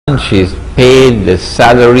she's paid the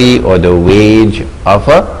salary or the wage of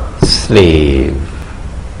a slave.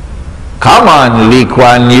 Come on, Lee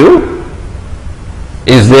Kuan Yew.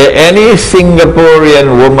 Is there any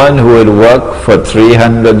Singaporean woman who would work for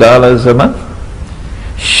 $300 a month?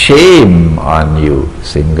 Shame on you,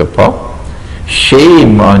 Singapore.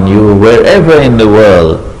 Shame on you, wherever in the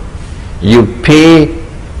world you pay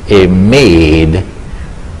a maid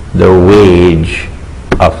the wage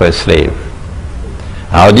of a slave.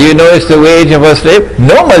 How do you know it's the wage of a slave?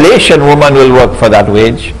 No Malaysian woman will work for that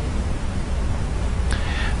wage.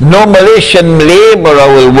 No Malaysian laborer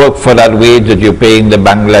will work for that wage that you're paying the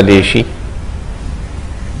Bangladeshi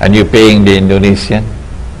and you're paying the Indonesian.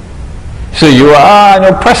 So you are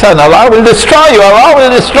an oppressor, and Allah will destroy you, Allah will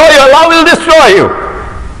destroy you, Allah will destroy you.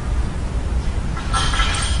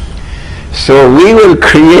 So we will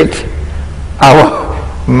create our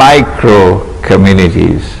micro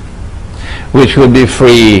communities which will be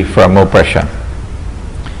free from oppression.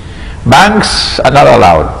 Banks are not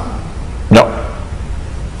allowed. No.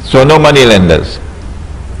 So no money lenders.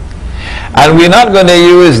 And we're not going to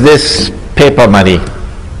use this paper money.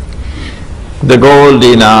 The gold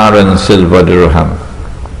dinar and silver dirham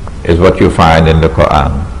is what you find in the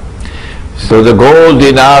Quran. So the gold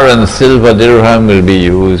dinar and silver dirham will be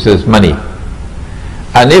used as money.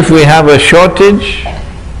 And if we have a shortage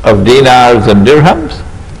of dinars and dirhams,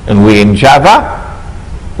 and we in Java,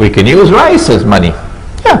 we can use rice as money.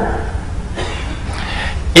 Yeah.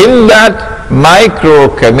 In that micro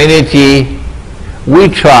community, we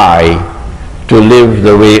try to live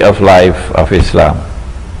the way of life of Islam.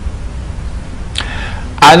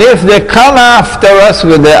 And if they come after us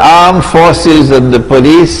with the armed forces and the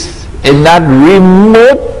police in that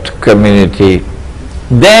remote community,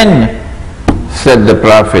 then, said the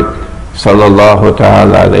Prophet sallallahu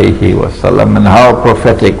ta'ala alayhi wa sallam, and how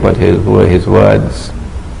prophetic were his words,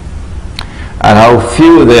 and how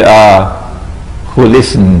few there are who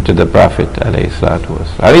listen to the Prophet alayhi salatu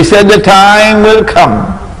wasallam. And he said, the time will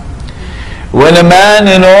come when a man,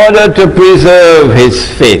 in order to preserve his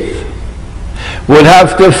faith, would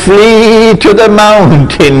have to flee to the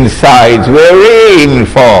mountainsides where rain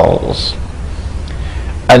falls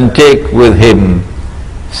and take with him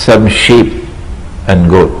some sheep and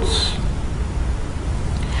goats.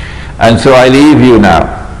 And so I leave you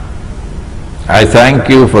now. I thank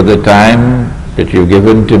you for the time that you've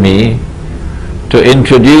given to me to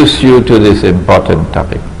introduce you to this important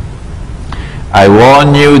topic. I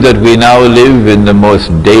warn you that we now live in the most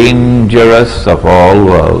dangerous of all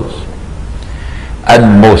worlds,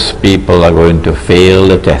 and most people are going to fail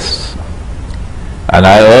the tests. And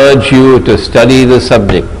I urge you to study the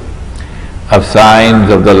subject of signs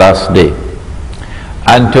of the last day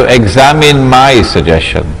and to examine my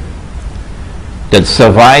suggestion that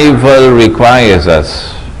survival requires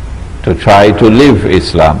us to try to live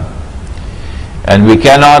Islam. And we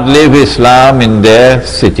cannot live Islam in their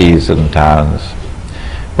cities and towns,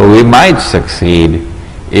 but we might succeed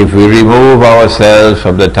if we remove ourselves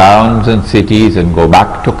from the towns and cities and go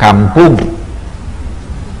back to Kampung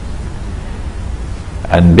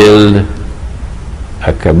and build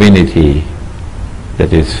a community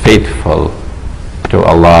that is faithful to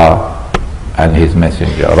Allah and His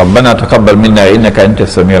Messenger. ربنا تقبل منا إنك أنت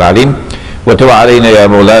السميع العليم وتب علينا يا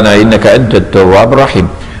مولانا إنك أنت التواب الرحيم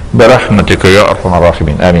برحمتك يا أرحم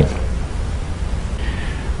الراحمين آمين.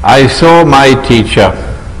 I saw my teacher,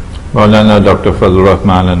 Maulana Dr. Fazlur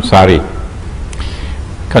Rahman Ansari,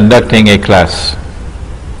 conducting a class,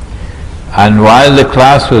 and while the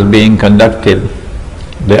class was being conducted,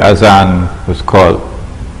 the azan was called.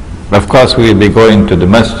 Of course we will be going to the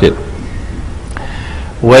masjid.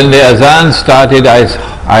 When the azan started,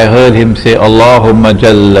 I heard him say Allahumma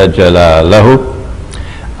Jalla Jalalahu,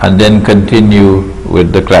 and then continue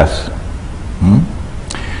with the class.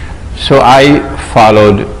 So I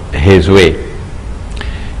followed his way.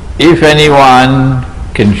 If anyone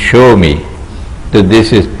can show me that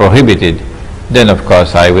this is prohibited, then of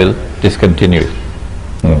course I will discontinue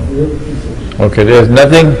it. Okay, there's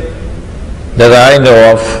nothing that I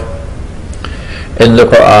know of in the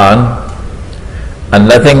Quran and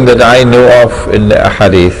nothing that I know of in the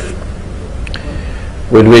Ahadith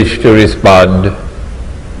with which to respond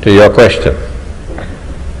to your question.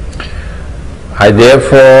 I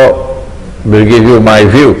therefore will give you my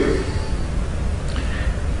view.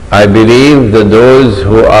 I believe that those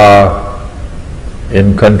who are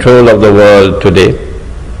in control of the world today,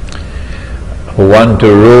 who want to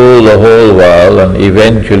rule the whole world and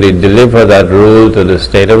eventually deliver that rule to the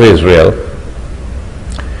state of Israel,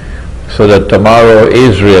 so that tomorrow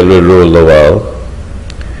Israel will rule the world,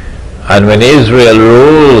 and when Israel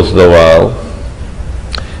rules the world,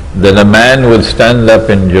 then a man would stand up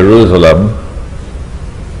in Jerusalem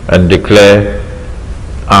and declare,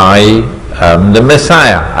 I am the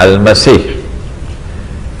Messiah, Al-Masih.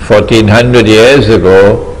 1400 years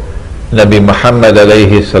ago, Nabi Muhammad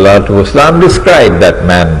alayhi salatu wasalam described that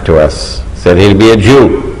man to us. Said he'll be a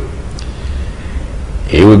Jew.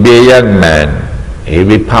 He would be a young man. He'll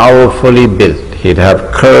be powerfully built. He'd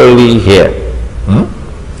have curly hair.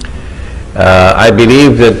 I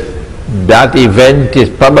believe that event is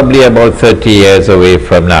probably about 30 years away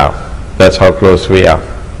from now. That's how close we are.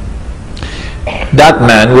 That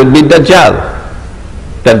man would be Dajjal.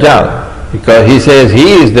 Dajjal. Because he says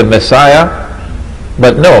he is the Messiah,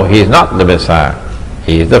 but no, he is not the Messiah.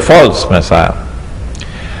 He is the false Messiah.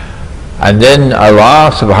 And then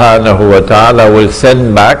Allah subhanahu wa ta'ala will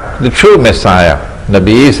send back the true Messiah.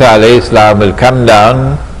 Nabi Eesa alayhi salam will come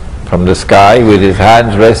down from the sky with his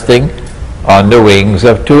hands resting on the wings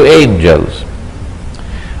of two angels.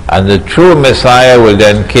 And the true Messiah will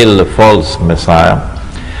then kill the false Messiah.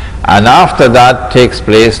 And after that takes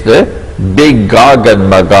place the big Gog and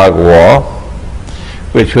Magog war,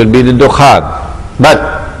 which will be the Dukhan. But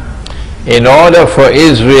in order for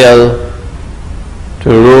Israel to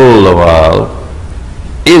rule the world,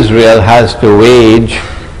 Israel has to wage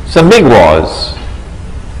some big wars.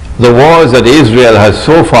 The wars that Israel has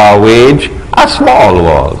so far waged are small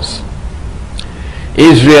wars.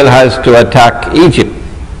 Israel has to attack Egypt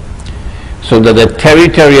so that the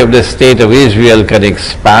territory of the state of Israel can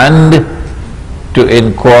expand to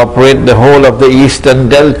incorporate the whole of the eastern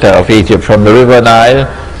delta of Egypt, from the river Nile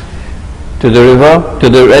to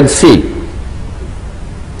the Red Sea.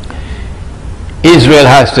 Israel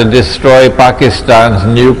has to destroy Pakistan's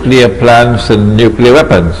nuclear plants and nuclear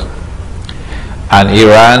weapons, and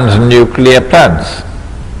Iran's nuclear plants.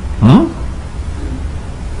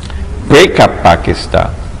 Break up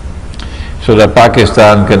Pakistan so that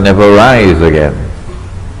Pakistan can never rise again.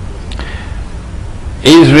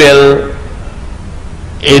 Israel,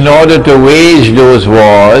 in order to wage those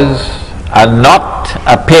wars and not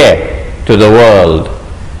appear to the world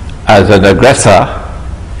as an aggressor,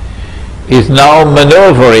 is now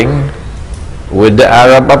maneuvering with the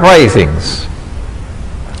Arab uprisings.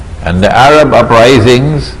 And the Arab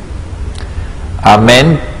uprisings are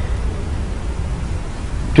meant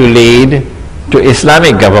to lead to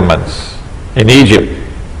Islamic governments in Egypt,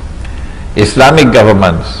 Islamic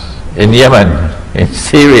governments in Yemen, in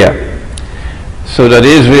Syria, so that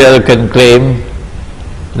Israel can claim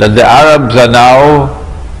that the Arabs are now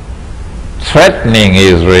threatening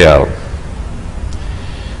Israel,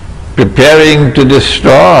 preparing to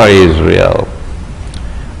destroy Israel,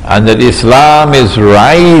 and that Islam is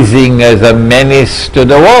rising as a menace to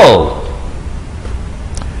the world.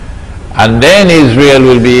 And then Israel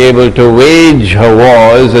will be able to wage her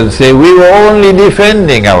wars and say, we were only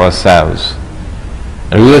defending ourselves,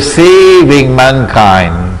 and we were saving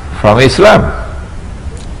mankind from Islam.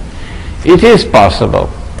 It is possible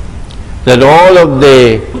that all of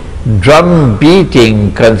the drum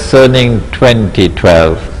beating concerning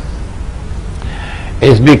 2012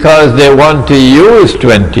 is because they want to use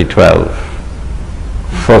 2012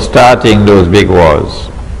 for starting those big wars.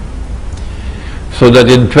 So that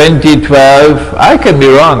in 2012, I can be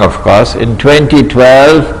wrong of course, in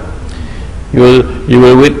 2012 you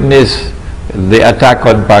will witness the attack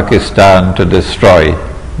on Pakistan to destroy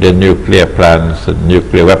the nuclear plants and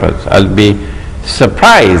nuclear weapons. I'll be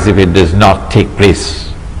surprised if it does not take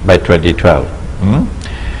place by 2012.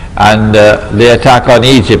 And the attack on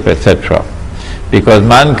Egypt, etc. Because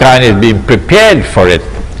mankind is being prepared for it,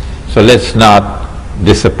 so let's not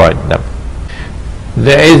disappoint them.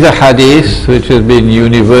 There is a hadith which has been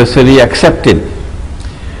universally accepted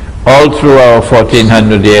all through our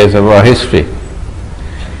 1400 years of our history.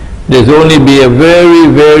 There's only be a very,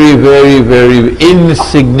 very, very, very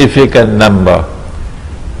insignificant number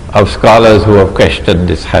of scholars who have questioned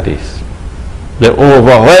this hadith. The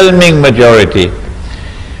overwhelming majority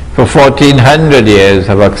for 1400 years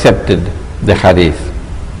have accepted the hadith,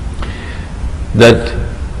 that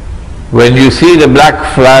when you see the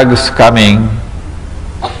black flags coming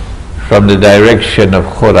from the direction of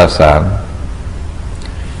Khurasan,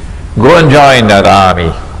 go and join that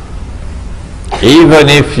army, even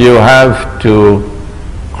if you have to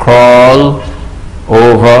crawl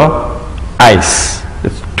over ice.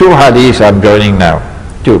 There's two hadiths I'm joining now,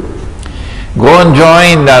 two. Go and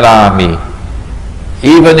join that army,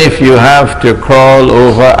 even if you have to crawl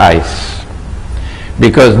over ice,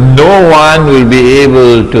 because no one will be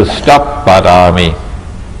able to stop that army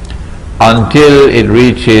until it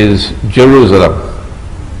reaches Jerusalem.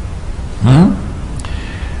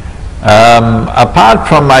 Apart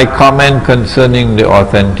from my comment concerning the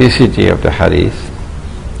authenticity of the hadith,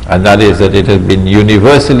 and that is that it has been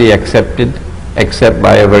universally accepted except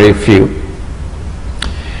by a very few,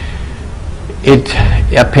 it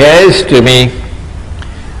appears to me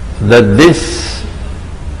that this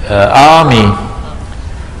army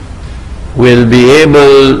will be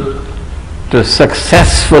able to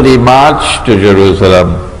successfully march to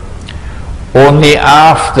Jerusalem only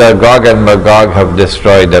after Gog and Magog have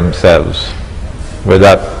destroyed themselves with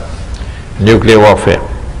that nuclear warfare.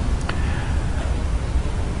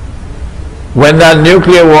 When that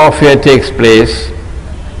nuclear warfare takes place,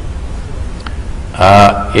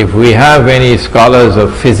 if we have any scholars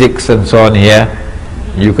of physics and so on here,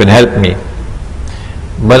 you can help me.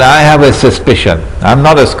 But I have a suspicion. I'm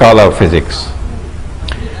not a scholar of physics.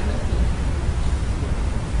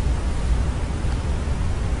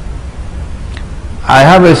 I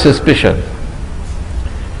have a suspicion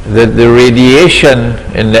that the radiation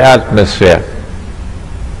in the atmosphere,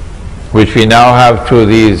 which we now have through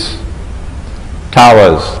these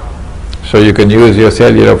towers, so you can use your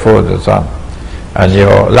cellular phones and so on, and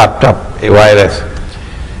your laptop wireless,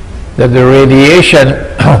 that the radiation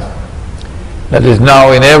that is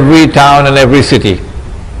now in every town and every city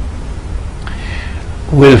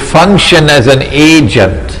will function as an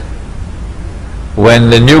agent when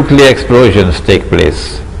the nuclear explosions take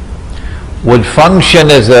place, would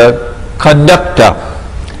function as a conductor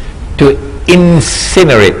to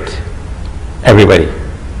incinerate everybody.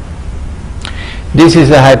 This is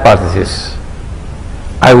a hypothesis.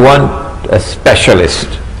 I want a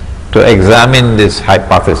specialist to examine this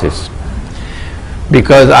hypothesis,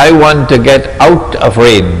 because I want to get out of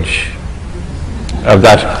range of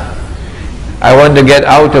that. I want to get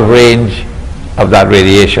out of range of that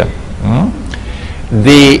radiation.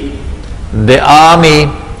 The army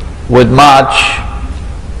would march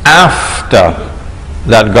after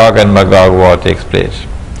that Gog and Magog war takes place.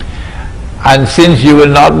 And since you will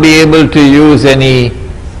not be able to use any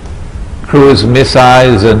cruise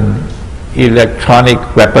missiles and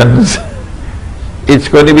electronic weapons, it's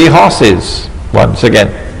going to be horses once again.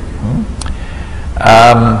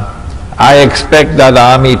 I expect that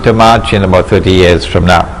army to march in about 30 years from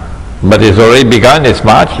now. But it's already begun its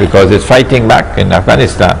march because it's fighting back in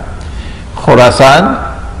Afghanistan. Khorasan,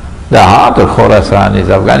 the heart of Khorasan is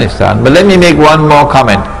Afghanistan. But let me make one more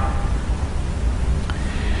comment.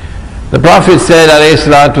 The Prophet said, alayhi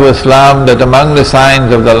salatu wasalam, that among the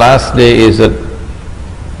signs of the last day is that,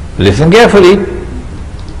 listen carefully,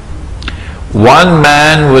 one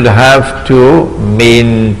man would have to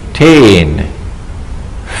maintain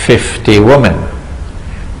 50 women.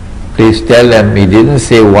 Please tell them he didn't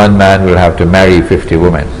say one man will have to marry 50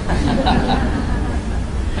 women.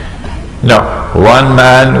 No, one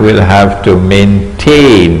man will have to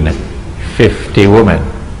maintain 50 women.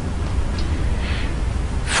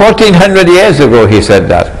 1400 years ago he said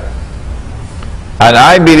that. And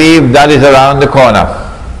I believe that is around the corner.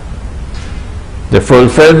 The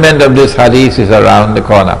fulfillment of this hadith is around the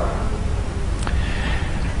corner.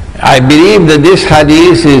 I believe that this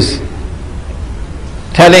hadith is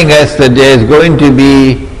telling us that there is going to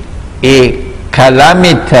be a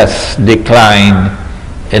calamitous decline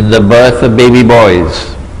in the birth of baby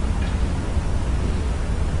boys.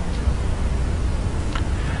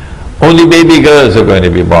 Only baby girls are going to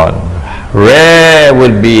be born. Rare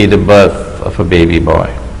would be the birth of a baby boy.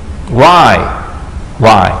 Why?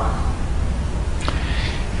 Why?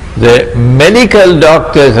 The medical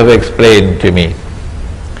doctors have explained to me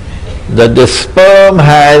that the sperm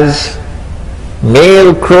has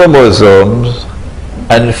male chromosomes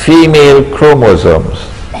and female chromosomes.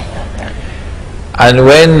 And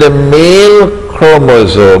when the male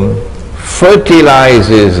chromosome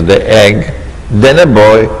fertilizes the egg, then a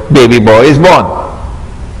baby boy is born.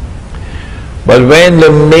 But when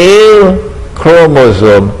the male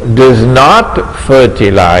chromosome does not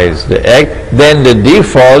fertilize the egg, then the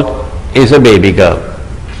default is a baby girl.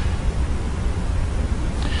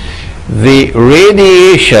 The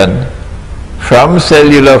radiation from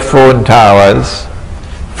cellular phone towers,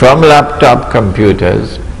 from laptop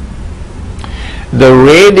computers, the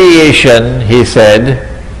radiation, he said,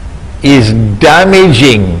 is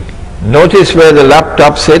damaging. Notice where the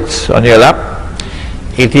laptop sits on your lap.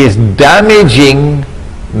 It is damaging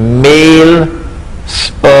male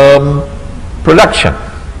sperm production.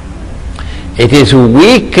 It is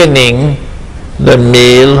weakening the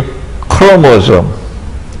male chromosome.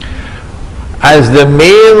 As the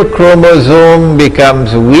male chromosome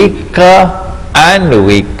becomes weaker and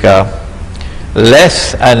weaker,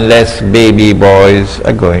 less and less baby boys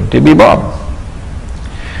are going to be born.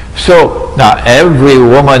 So now every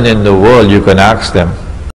woman in the world, you can ask them,